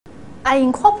I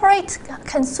incorporate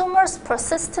consumers'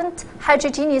 persistent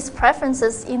heterogeneous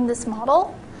preferences in this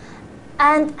model,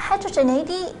 and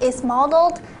heterogeneity is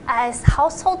modeled as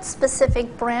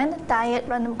household-specific brand diet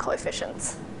random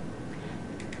coefficients.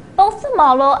 Both the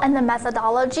model and the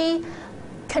methodology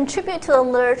contribute to the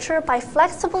literature by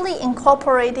flexibly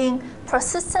incorporating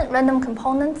persistent random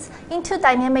components into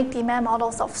dynamic demand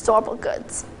models of storable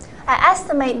goods. I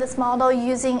estimate this model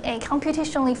using a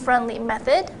computationally friendly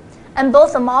method, and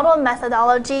both the model and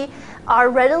methodology are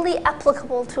readily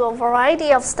applicable to a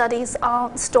variety of studies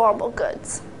on storable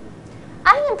goods.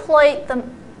 I employed the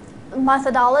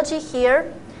methodology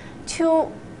here to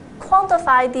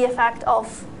quantify the effect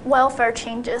of welfare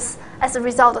changes as a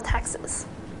result of taxes.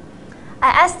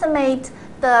 I estimate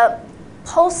the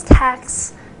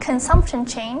post-tax consumption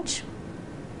change.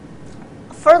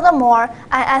 Furthermore,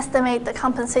 I estimate the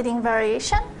compensating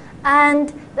variation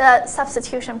and the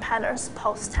substitution patterns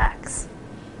post-tax.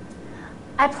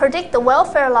 I predict the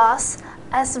welfare loss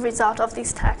as a result of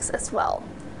these taxes as well.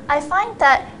 I find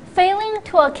that failing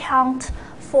to account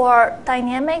for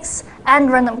dynamics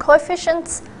and random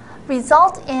coefficients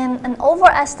result in an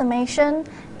overestimation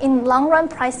in long-run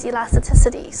price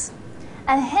elasticities,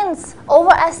 and hence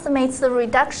overestimates the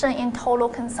reduction in total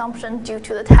consumption due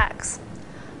to the tax.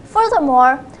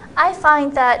 Furthermore, I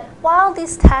find that while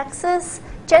these taxes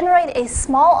generate a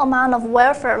small amount of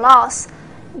welfare loss,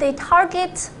 they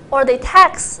target or they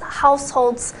tax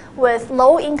households with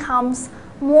low incomes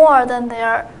more than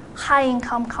their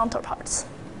high-income counterparts.